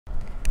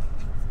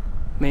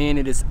Man,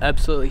 it is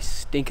absolutely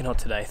stinking hot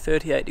today.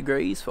 38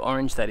 degrees for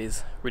Orange, that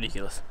is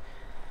ridiculous.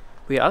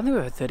 I don't think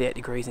we've had 38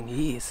 degrees in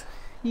years.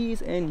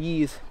 Years and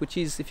years, which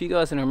is, if you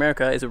guys in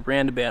America, is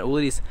around about, well,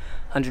 it is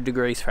 100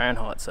 degrees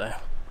Fahrenheit, so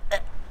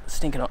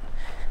stinking hot.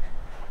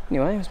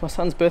 Anyway, it was my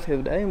son's birthday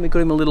the other day and we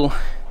got him a little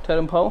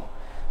totem pole.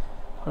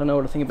 I don't know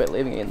what to think about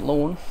leaving it in the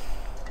lawn.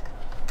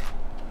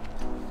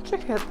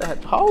 Check out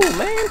that hole,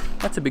 man.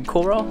 That's a big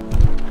coral.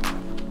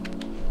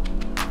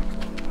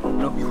 Oh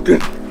no, you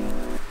didn't.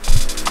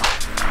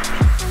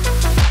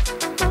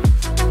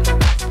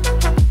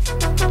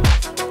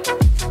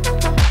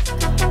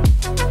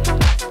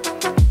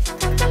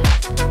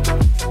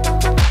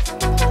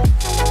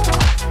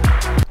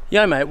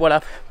 Yo mate, what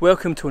up?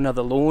 Welcome to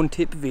another lawn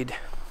tip vid.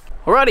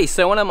 Alrighty,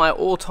 so one of my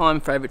all-time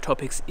favourite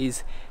topics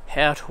is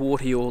how to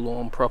water your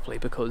lawn properly,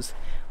 because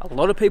a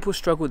lot of people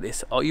struggle with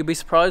this. Oh, you'll be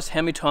surprised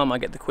how many times I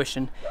get the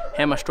question,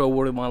 how much do I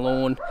water my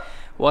lawn?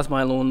 Why is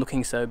my lawn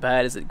looking so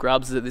bad? Is it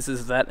grubs? Is it this,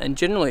 is that? And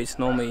generally it's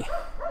normally,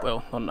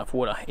 well, not enough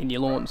water in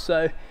your lawn.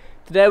 So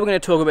today we're going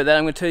to talk about that.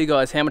 I'm going to tell you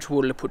guys how much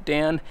water to put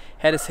down,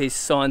 how to see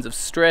signs of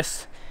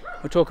stress.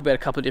 We'll talk about a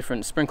couple of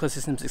different sprinkler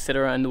systems,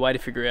 etc., and the way to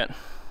figure out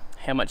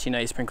how much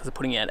your sprinklers are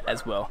putting out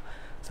as well.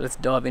 So let's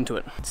dive into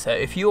it. So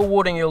if you're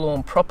watering your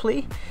lawn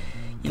properly,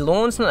 your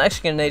lawn's not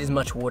actually going to need as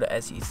much water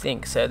as you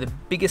think. So the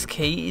biggest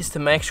key is to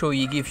make sure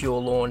you give your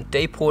lawn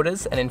deep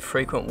waters and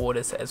infrequent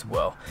waters as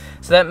well.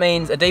 So that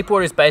means a deep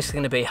water is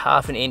basically going to be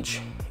 ½ an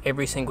inch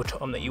every single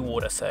time that you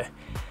water. So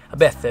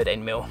about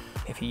 13 mil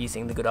if you're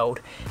using the good old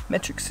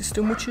metric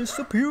system, which is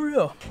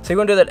superior. So you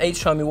want to do that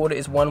each time you water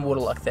is one water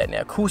like that.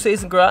 Now, cool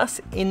season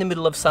grass in the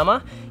middle of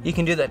summer, you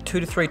can do that 2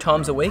 to 3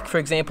 times a week. For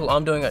example,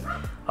 I've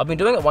been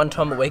doing it 1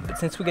 time a week, but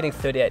since we're getting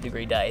 38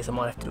 degree days, I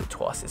might have to do it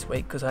twice this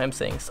week because I am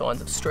seeing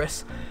signs of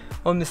stress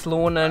on this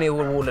lawn. I only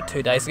watered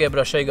 2 days ago, but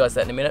I'll show you guys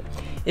that in a minute.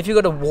 If you've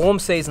got a warm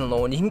season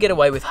lawn, you can get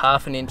away with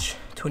 ½ an inch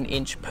to an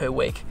inch per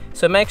week.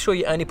 So make sure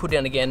you only put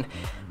down again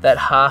that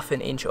 ½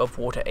 an inch of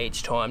water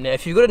each time. Now,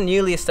 if you've got a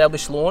newly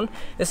established lawn,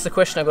 this is a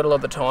question I got a lot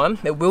of the time,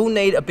 it will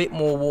need a bit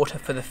more water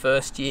for the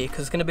first year because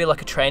it's going to be like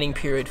a training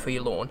period for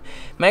your lawn.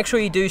 Make sure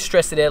you do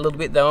stress it out a little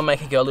bit though and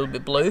make it go a little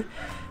bit blue.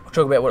 We'll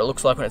talk about what it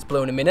looks like when it's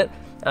blue in a minute.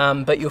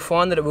 But you'll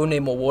find that it will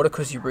need more water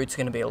because your roots are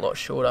going to be a lot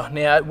shorter.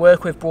 Now at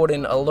work we've brought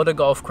in a lot of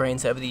golf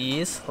greens over the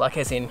years, like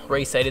as in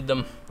reseeded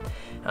them,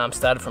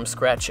 started from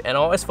scratch, and I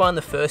always find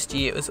the first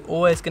year is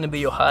always going to be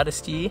your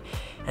hardest year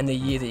and the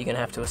year that you're going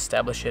to have to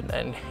establish it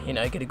and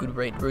get a good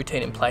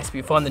routine in place. But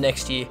you find the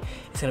next year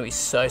it's going to be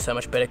so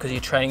much better because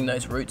you're training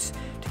those roots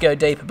to go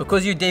deeper.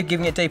 Because you're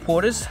giving it deep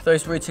waters,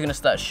 those roots are going to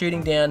start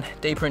shooting down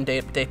deeper and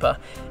deeper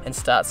and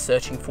start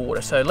searching for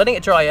water. So letting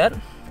it dry out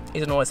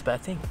isn't always a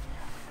bad thing.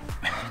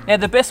 Now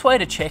the best way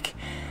to check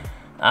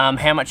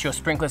how much your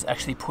sprinklers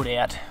actually put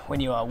out when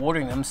you are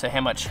watering them, so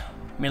how much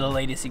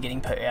milliliters you're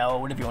getting per hour,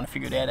 whatever you want to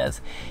figure it out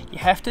as, you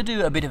have to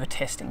do a bit of a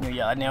test in your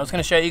yard. Now I was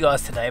going to show you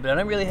guys today, but I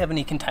don't really have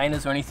any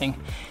containers or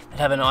anything that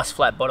have a nice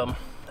flat bottom.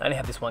 I only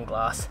have this one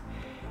glass,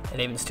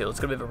 and even still it's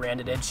got a bit of a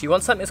rounded edge. So you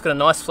want something that's got a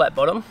nice flat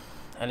bottom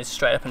and it's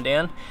straight up and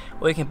down,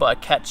 or you can buy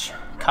catch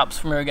cups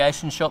from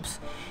irrigation shops,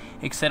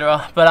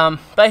 etc. But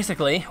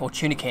basically, or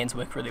tuna cans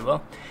work really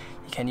well.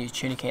 You can use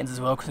tuna cans as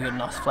well because they've got a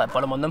nice flat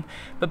bottom on them.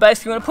 But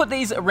basically you want to put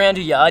these around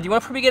your yard. You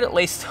want to probably get at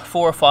least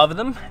 4 or 5 of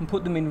them and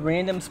put them in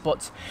random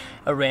spots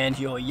around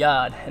your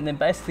yard. And then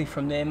basically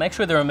from there, make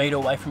sure they're 1 metre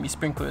away from your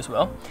sprinkler as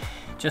well.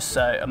 Just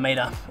so 1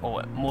 metre,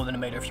 or more than 1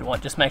 metre if you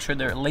want, just make sure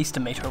they're at least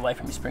 1 metre away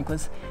from your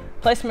sprinklers.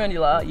 Place them around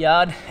your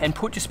yard and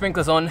put your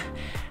sprinklers on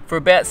for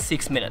about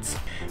 6 minutes.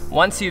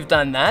 Once you've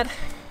done that,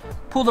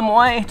 pull them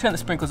away, turn the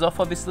sprinklers off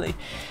obviously,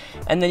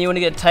 and then you want to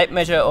get a tape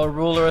measure or a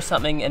ruler or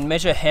something and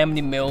measure how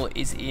many mil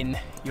is in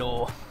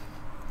your,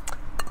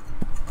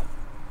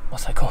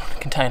 what's that called,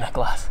 container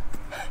glass.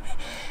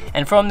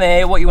 And from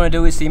there what you want to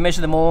do is you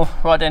measure them all,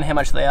 write down how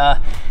much they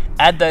are,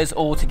 add those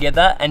all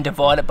together and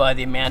divide it by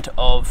the amount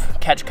of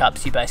catch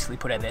cups you basically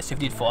put out there. So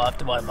if you did 5,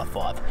 divide it by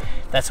 5.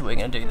 That's what we're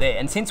going to do there.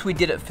 And since we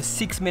did it for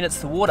 6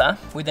 minutes to water,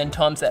 we then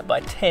times that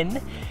by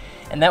 10,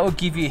 and that will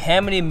give you how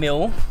many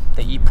mil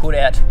that you put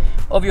out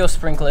of your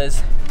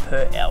sprinklers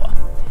per hour.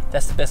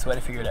 That's the best way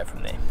to figure it out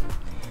from there.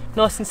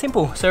 Nice and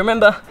simple. So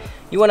remember,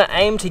 you want to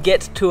aim to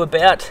get to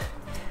about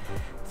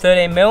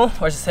 13 mil,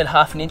 or as I said,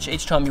 ½ an inch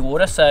each time you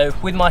water. So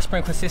with my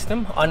sprinkler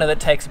system, I know that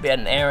takes about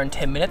 1 hour and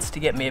 10 minutes to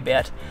get me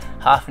about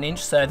 ½ an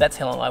inch. So that's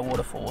how long I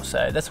water for.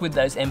 So that's with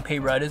those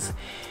MP rotors,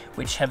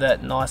 which have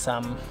that nice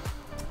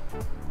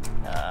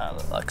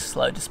like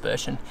slow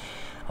dispersion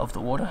of the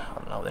water. I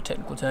don't know what the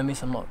technical term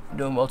is, I'm not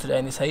doing well today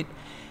in this heat.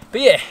 But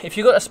yeah, if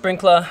you've got a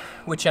sprinkler,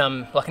 which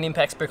like an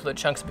impact sprinkler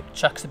that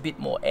chucks a bit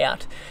more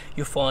out,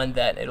 you'll find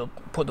that it'll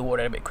put the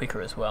water out a bit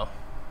quicker as well.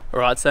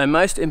 Alright, so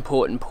most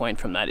important point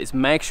from that is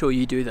make sure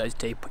you do those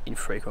deep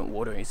infrequent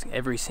waterings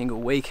every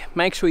single week.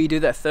 Make sure you do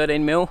that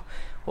 13 mil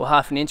or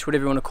 ½ an inch,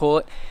 whatever you want to call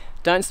it.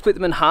 Don't split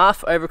them in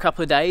half over a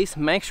couple of days.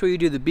 Make sure you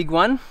do the big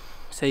one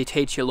so you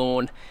teach your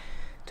lawn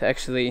to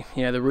actually,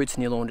 the roots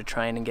in your lawn to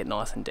train and get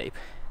nice and deep.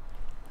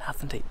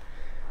 Half and deep.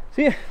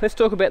 So yeah, let's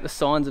talk about the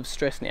signs of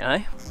stress now,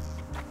 eh?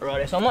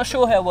 Alrighty, so I'm not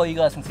sure how well you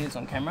guys can see this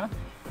on camera.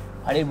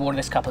 I did water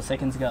this a couple of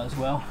seconds ago as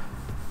well.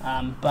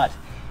 But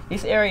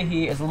this area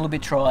here is a little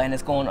bit dry and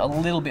it's gone a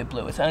little bit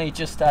blue. It's only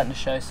just starting to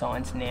show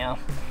signs now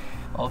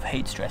of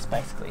heat stress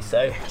basically.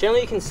 So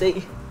generally you can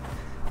see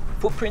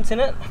footprints in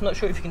it. I'm not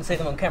sure if you can see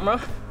them on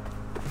camera.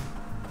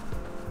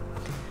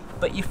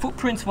 But your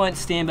footprints won't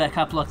stand back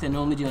up like they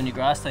normally do on your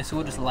grass. They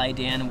sort of just lay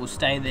down and will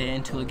stay there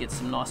until it gets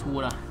some nice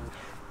water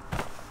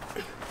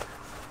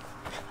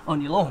on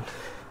your lawn.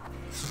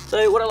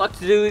 So what I like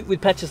to do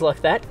with patches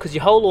like that, because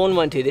your whole lawn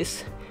won't do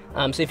this,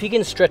 so if you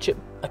can stretch it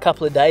a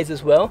couple of days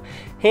as well,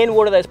 hand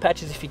water those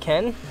patches if you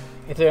can,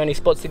 if there are any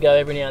spots to go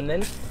every now and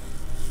then,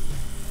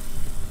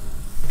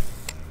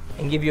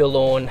 and give your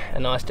lawn a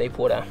nice deep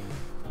water,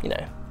 you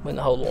know, when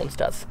the whole lawn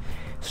starts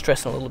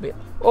stressing a little bit,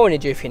 or when you're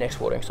due for your next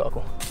watering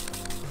cycle.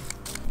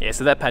 Yeah,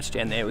 so that patch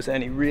down there was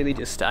only really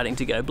just starting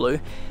to go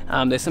blue.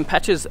 There's some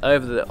patches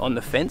over on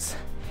the fence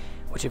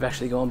which have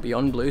actually gone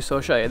beyond blue, so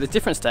I'll show you. There's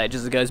different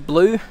stages. It goes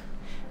blue,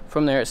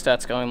 from there it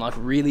starts going like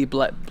really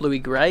black, bluey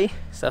grey,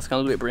 starts going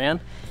a little bit brown,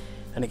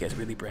 and it goes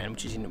really brown,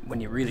 which is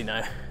when you really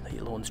know that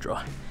your lawn's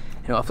dry.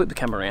 Anyway, I'll flip the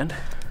camera around.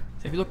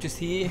 So if you look just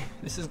here,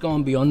 this has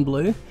gone beyond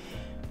blue,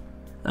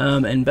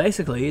 and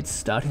basically it's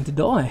starting to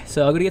die.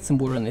 So I've got to get some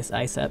water on this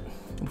ASAP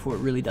before it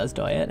really does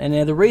die out. And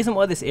now the reason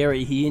why this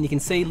area here, and you can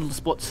see little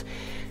spots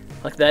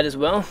like that as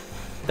well,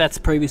 that's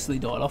previously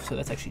died off, so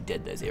that's actually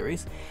dead, those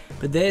areas.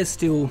 But there's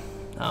still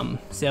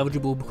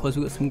salvageable because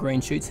we've got some green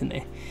shoots in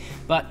there.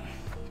 But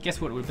guess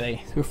what it would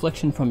be? The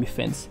reflection from your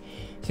fence.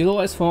 So you'll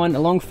always find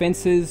along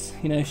fences,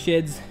 you know,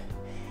 sheds,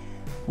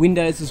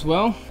 windows as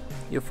well,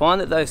 you'll find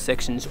that those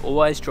sections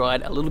always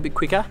dried a little bit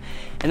quicker.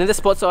 And they're the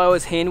spots I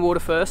always hand water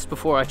first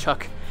before I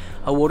chuck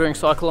a watering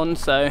cycle on.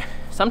 So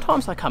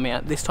sometimes I come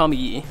out this time of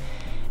year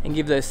and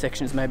give those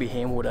sections maybe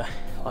hand water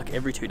like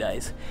every 2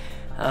 days.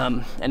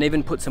 And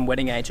even put some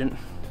wetting agent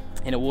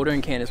in a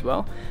watering can as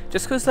well,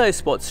 just because those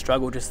spots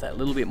struggle just that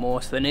little bit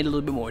more, so they need a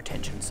little bit more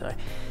attention. So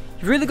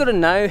you've really got to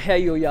know how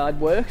your yard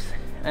works,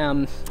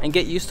 and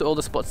get used to all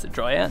the spots that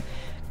dry out,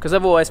 because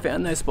I've always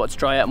found those spots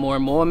dry out more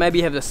and more. Maybe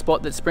you have a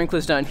spot that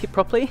sprinklers don't hit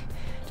properly.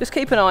 Just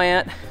keep an eye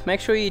out, make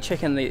sure you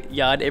check in the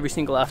yard every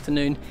single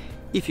afternoon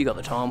if you got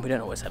the time. We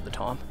don't always have the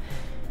time.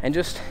 And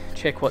just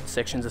check what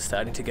sections are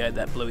starting to go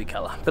that bluey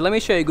colour. But let me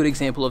show you a good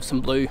example of some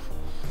blue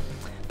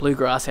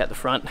grass out the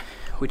front,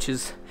 which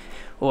is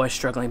always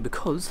struggling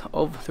because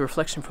of the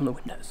reflection from the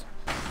windows.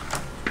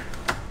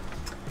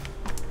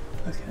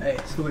 Okay,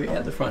 so we're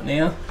out the front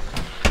now,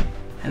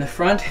 and the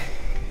front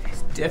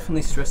is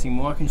definitely stressing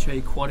more. I can show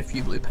you quite a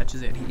few blue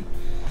patches out here.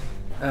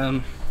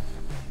 And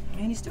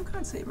you still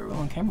can't see it very well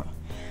on camera,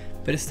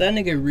 but it's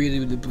starting to go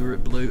really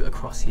blue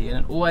across here,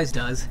 and it always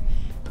does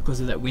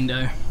because of that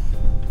window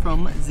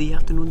from the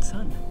afternoon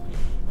sun,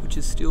 which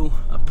is still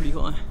up pretty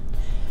high.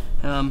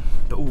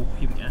 But oh,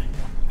 here we go.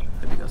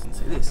 Hope you guys can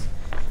see this.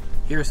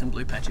 Here are some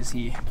blue patches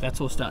here. That's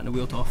all starting to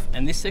wilt off,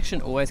 and this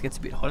section always gets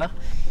a bit hotter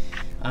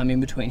in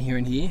between here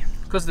and here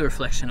because of the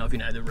reflection of, you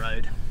know, the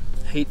road,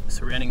 heat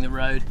surrounding the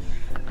road,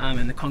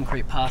 and the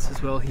concrete paths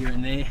as well here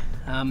and there.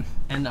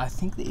 And I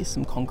think there is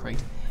some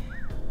concrete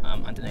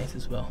underneath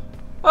as well.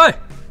 Oh!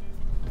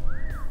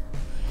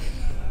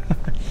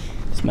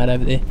 It's mad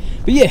over there.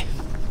 But yeah,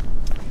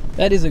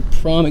 that is a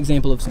prime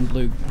example of some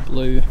blue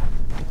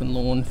looking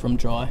lawn from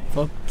dry. If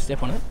I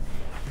step on it,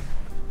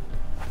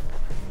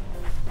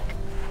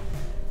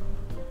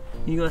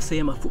 you guys see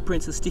how my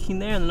footprints are sticking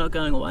there and they're not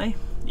going away?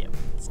 Yeah,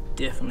 it's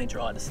definitely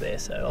dried us there,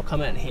 so I'll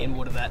come out and hand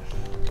water that,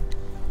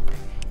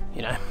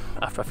 you know,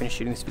 after I finish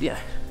shooting this video,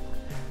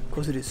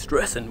 because it is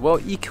stressing. Well,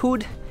 you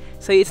could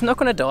see it's not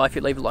going to die if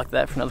you leave it like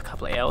that for another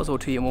couple of hours or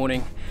to your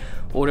morning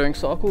watering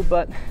cycle,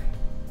 but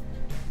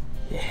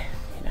yeah,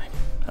 you know,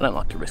 I don't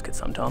like to risk it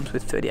sometimes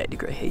with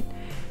 38-degree heat.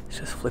 It's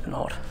just flipping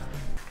hot.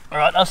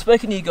 Alright, I've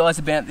spoken to you guys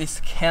about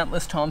this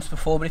countless times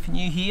before, but if you're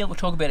new here, we'll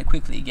talk about it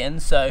quickly again.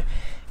 So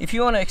if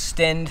you want to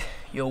extend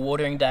your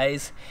watering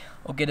days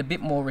or get a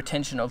bit more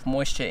retention of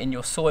moisture in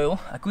your soil,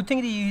 a good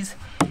thing to use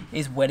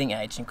is wetting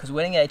agent, because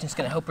wetting agent is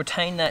going to help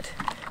retain that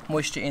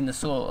moisture in the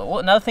soil.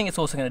 Another thing it's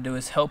also going to do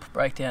is help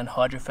break down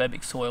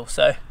hydrophobic soil.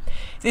 So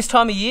this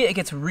time of year it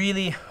gets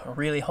really,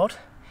 really hot,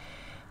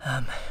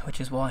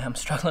 which is why I'm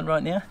struggling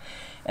right now.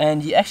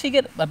 And you actually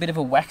get a bit of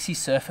a waxy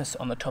surface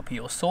on the top of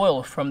your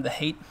soil from the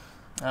heat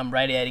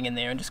radiating in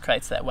there, and just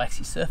creates that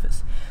waxy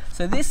surface.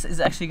 So this is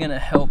actually going to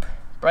help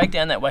break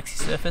down that waxy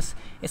surface.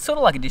 It's sort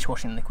of like a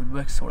dishwashing liquid,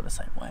 works sort of the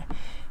same way.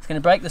 It's going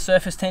to break the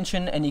surface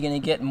tension, and you're going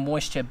to get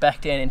moisture back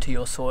down into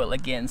your soil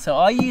again. So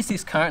I use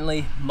this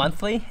currently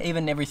monthly,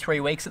 even every 3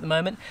 weeks at the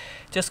moment,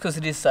 just because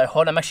it is so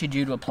hot. I'm actually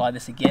due to apply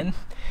this again,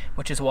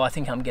 which is why I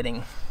think I'm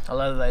getting a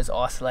lot of those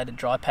isolated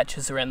dry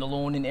patches around the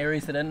lawn in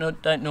areas that I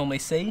don't normally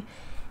see,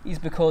 is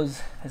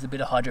because there's a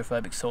bit of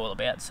hydrophobic soil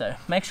about. So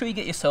make sure you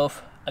get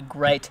yourself a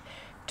great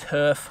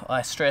turf,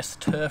 I stress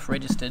turf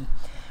registered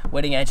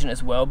wetting agent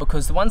as well,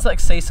 because the ones like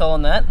sea salt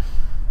and that,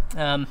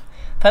 I've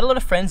had a lot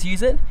of friends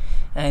use it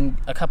and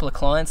a couple of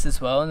clients as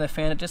well, and they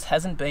found it just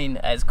hasn't been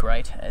as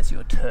great as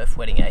your turf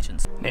wetting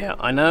agents. Now,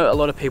 I know a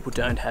lot of people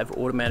don't have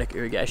automatic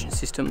irrigation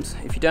systems.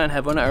 If you don't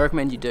have one, I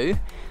recommend you do.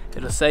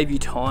 It'll save you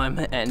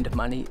time and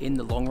money in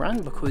the long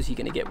run, because you're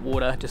going to get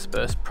water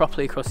dispersed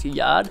properly across your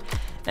yard,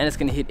 and it's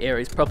going to hit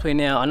areas properly.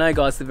 Now, I know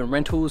guys live in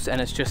rentals and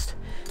it's just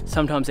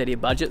sometimes out of your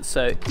budget,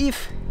 so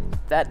if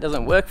that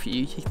doesn't work for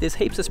you, there's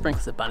heaps of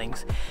sprinklers at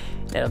Bunnings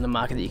out on the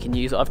market that you can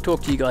use. I've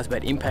talked to you guys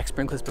about impact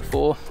sprinklers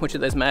before, which are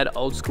those mad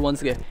old school ones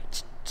that go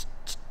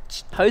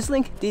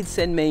Hoselink did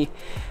send me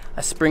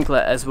a sprinkler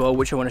as well,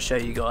 which I want to show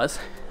you guys,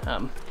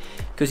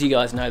 because you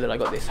guys know that I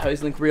got this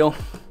Hoselink reel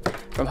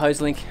from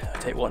Hoselink.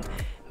 I'll tell you what,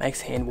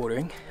 makes hand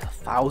watering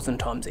 1,000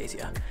 times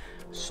easier,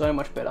 so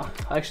much better.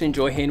 I actually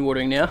enjoy hand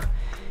watering now.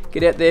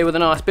 Get out there with a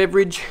nice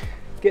beverage,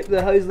 get the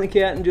Hoselink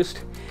out, and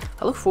just,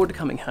 I look forward to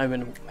coming home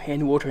and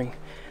hand watering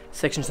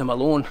sections of my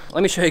lawn.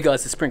 Let me show you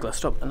guys the sprinkler.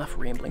 Stop, enough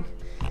rambling.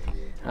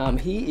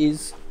 Here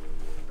is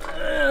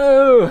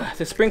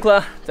the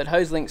sprinkler that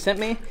Hoselink sent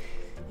me.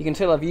 You can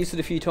tell I've used it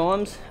a few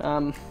times,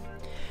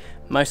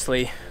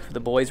 mostly for the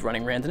boys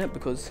running around in it,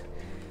 because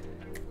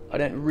I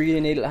don't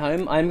really need it at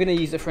home. I'm going to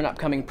use it for an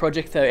upcoming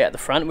project though out the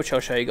front, which I'll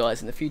show you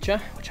guys in the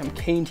future, which I'm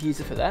keen to use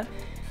it for that.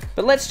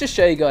 But let's just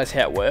show you guys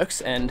how it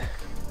works and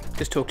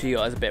just talk to you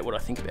guys about what I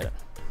think about it.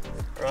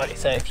 Alrighty,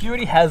 so if you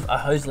already have a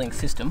Hoselink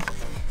system,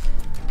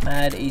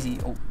 mad easy.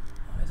 Oh,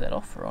 is that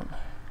off or on?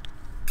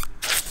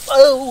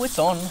 Oh, it's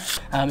on.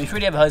 If you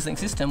already have a Hoselink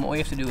system, all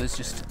you have to do is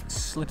just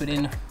slip it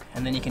in,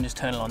 and then you can just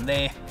turn it on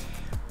there,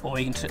 or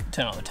you can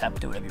turn on the tap,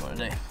 do whatever you want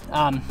to do.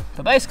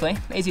 But basically,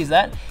 easy as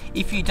that.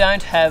 If you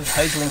don't have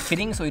Hoselink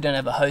fittings, or you don't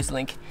have a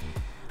Hoselink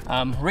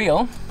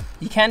reel,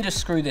 you can just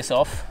screw this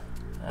off.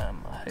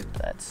 I hope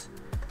that's,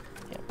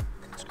 yeah,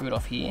 screw it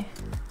off here,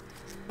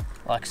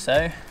 like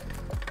so.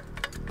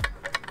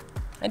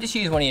 And just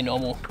use one of your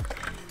normal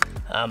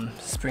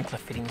sprinkler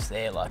fittings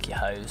there, like your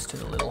hose to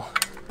the little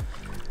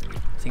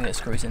thing that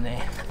screws in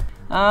there.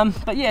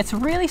 But yeah, it's a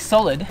really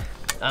solid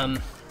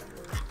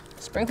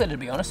sprinkler, to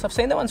be honest. I've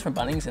seen the ones from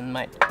Bunnings and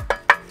mate,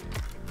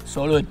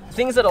 solid.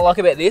 Things that I like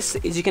about this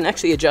is you can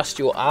actually adjust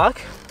your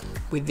arc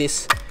with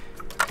this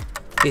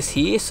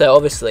here. So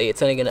obviously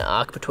it's only going to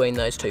arc between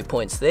those 2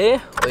 points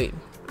there, or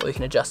you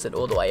can adjust it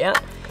all the way out,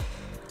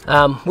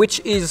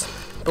 which is,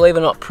 believe it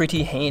or not,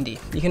 pretty handy.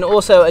 You can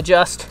also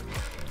adjust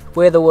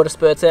where the water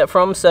spurts out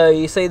from. So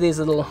you see these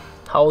little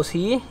holes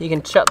here, you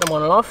can shut them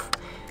on and off.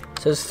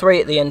 So there's 3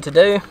 at the end to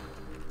do,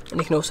 and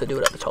you can also do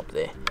it at the top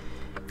there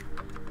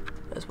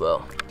as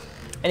well.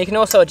 And you can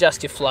also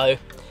adjust your flow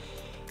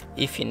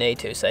if you need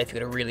to. So if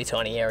you've got a really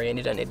tiny area and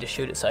you don't need to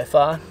shoot it so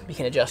far, you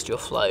can adjust your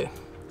flow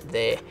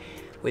there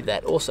with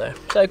that also.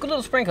 So good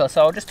little sprinkler.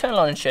 So I'll just turn it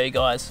on and show you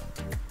guys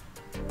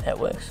how it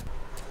works.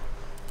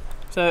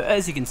 So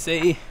as you can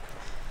see,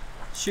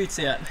 shoots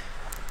out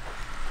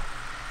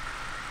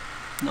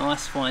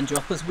nice fine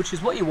droplets, which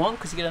is what you want,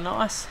 because you get a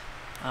nice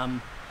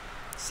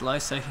slow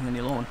soaking on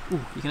your lawn. Ooh,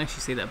 you can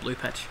actually see that blue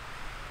patch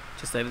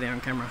just over there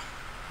on camera,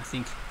 I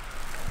think.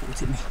 Oh, it's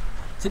hit me.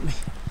 It's hit me.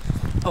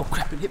 Oh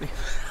crap, it hit me.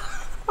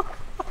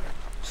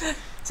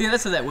 So yeah,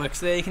 that's how that works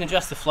there. You can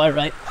adjust the flow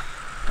rate,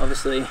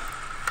 obviously,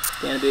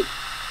 down a bit.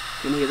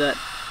 You can hear that.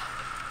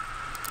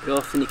 Put it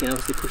off, and you can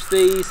obviously push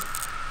these.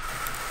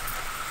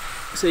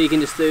 So you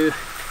can just do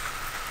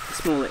a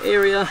smaller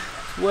area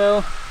as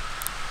well.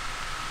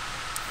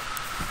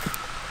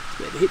 It's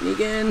about to hit me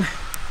again.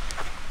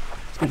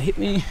 It's going to hit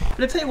me.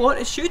 But I tell you what,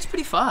 it shoots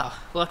pretty far.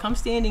 Like, I'm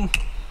standing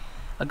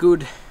a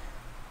good,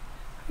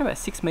 about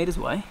 6 meters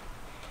away,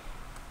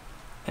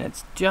 and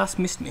it's just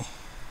missed me.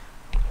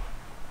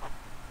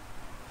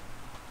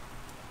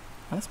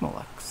 Oh, that's more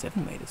like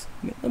 7 meters.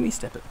 Let me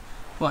step it.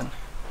 1,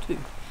 2,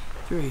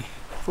 3,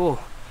 4.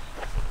 Oh,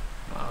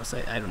 I'll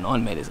say 8 or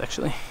 9 meters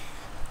actually.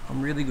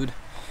 I'm really good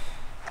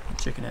at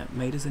checking out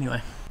meters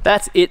anyway.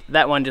 That's it,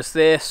 that one just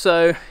there.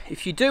 So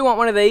if you do want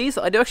one of these,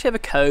 I do actually have a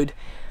code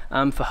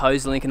for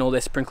Hoselink and all their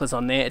sprinklers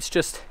on there. It's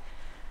just,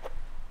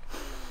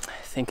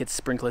 I think it's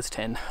sprinklers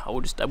 10. I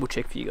will just double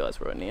check for you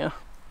guys right now.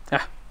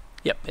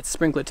 Yep, it's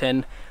sprinkler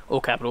 10,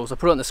 all capitals. I'll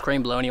put it on the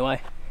screen below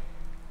anyway.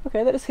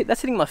 Okay, that's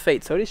hitting my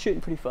feet, so it is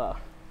shooting pretty far.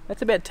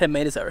 That's about 10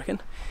 meters, I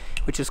reckon,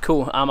 which is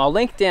cool. I'll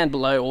link down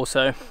below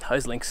also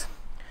Hoselink's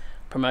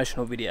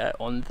promotional video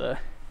on the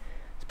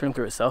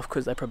sprinkler itself,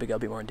 because they probably go a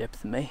bit more in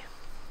depth than me,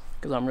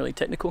 because I'm really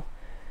technical.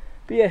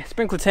 But yeah,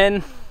 sprinkler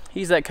 10,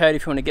 use that code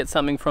if you want to get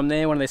something from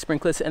there, one of their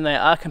sprinklers, and they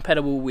are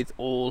compatible with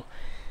all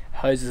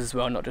hoses as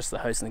well, not just the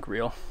Hoselink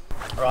reel.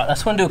 Alright, I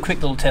just want to do a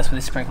quick little test with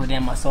this sprinkler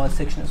down my side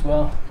section as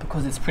well,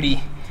 because it's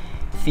pretty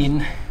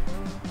thin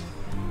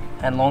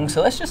and long.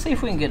 So let's just see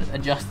if we can get it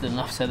adjusted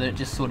enough so that it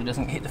just sort of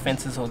doesn't hit the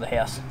fences or the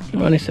house.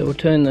 Righty, so we'll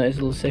turn those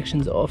little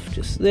sections off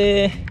just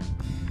there.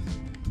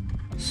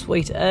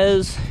 Sweet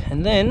as.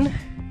 And then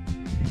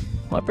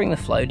might bring the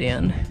flow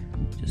down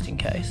just in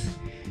case.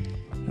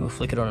 And we'll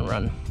flick it on and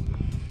run.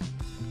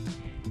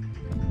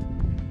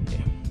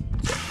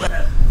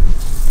 Yeah.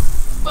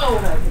 Oh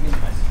no,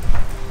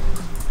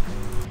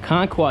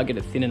 can't quite get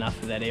it thin enough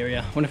for that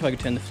area. I wonder if I could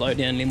turn the flow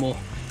down any more.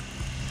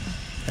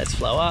 Let's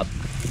flow up.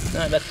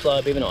 No, that's slow,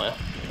 even higher.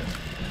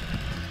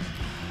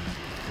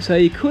 So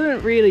you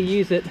couldn't really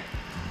use it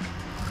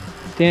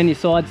down your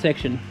side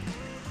section.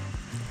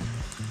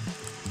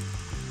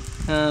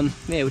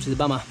 Yeah, which is a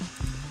bummer.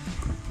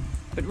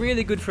 But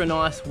really good for a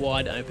nice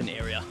wide open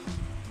area.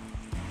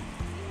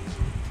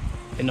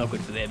 And not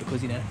good for there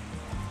because, you know,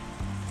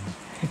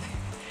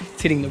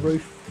 it's hitting the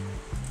roof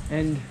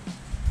and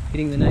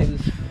hitting the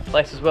neighbour's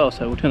place as well,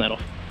 so we'll turn that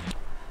off.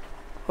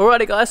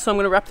 Alrighty guys, so I'm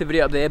going to wrap the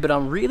video up there, but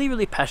I'm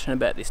really passionate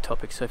about this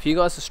topic, so if you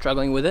guys are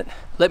struggling with it,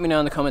 let me know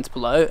in the comments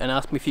below and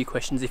ask me a few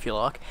questions if you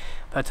like.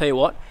 But I'll tell you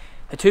what,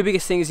 the two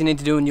biggest things you need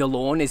to do in your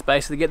lawn is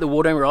basically get the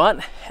watering right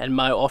and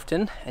mow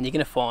often, and you're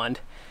going to find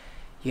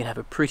you can have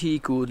a pretty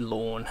good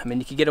lawn. I mean,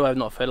 you can get away with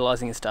not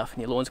fertilising and stuff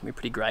and your lawn's going to be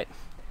pretty great.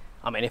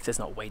 I mean, if there's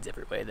not weeds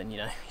everywhere, then, you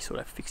know, you sort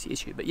of have to fix the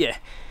issue. But yeah,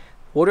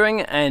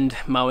 watering and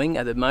mowing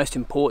are the most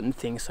important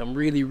things, so I'm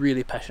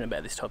really passionate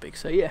about this topic.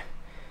 So yeah,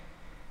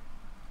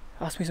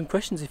 ask me some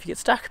questions if you get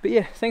stuck. But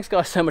yeah, thanks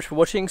guys so much for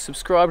watching.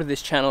 Subscribe to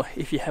this channel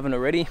if you haven't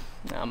already.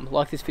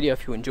 Like this video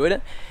if you enjoyed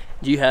it.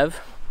 You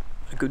have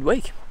a good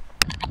week.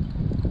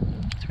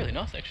 It's really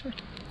nice actually.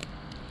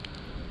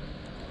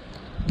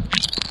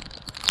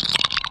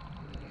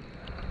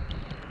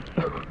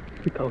 Oh, it's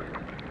a bit cold.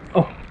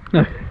 Oh,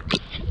 no.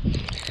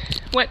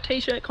 Wet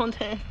t-shirt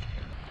contest.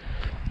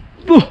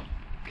 Oh,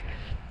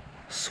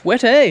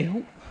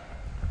 sweaty.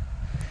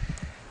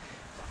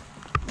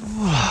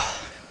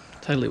 Oh,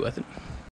 totally worth it.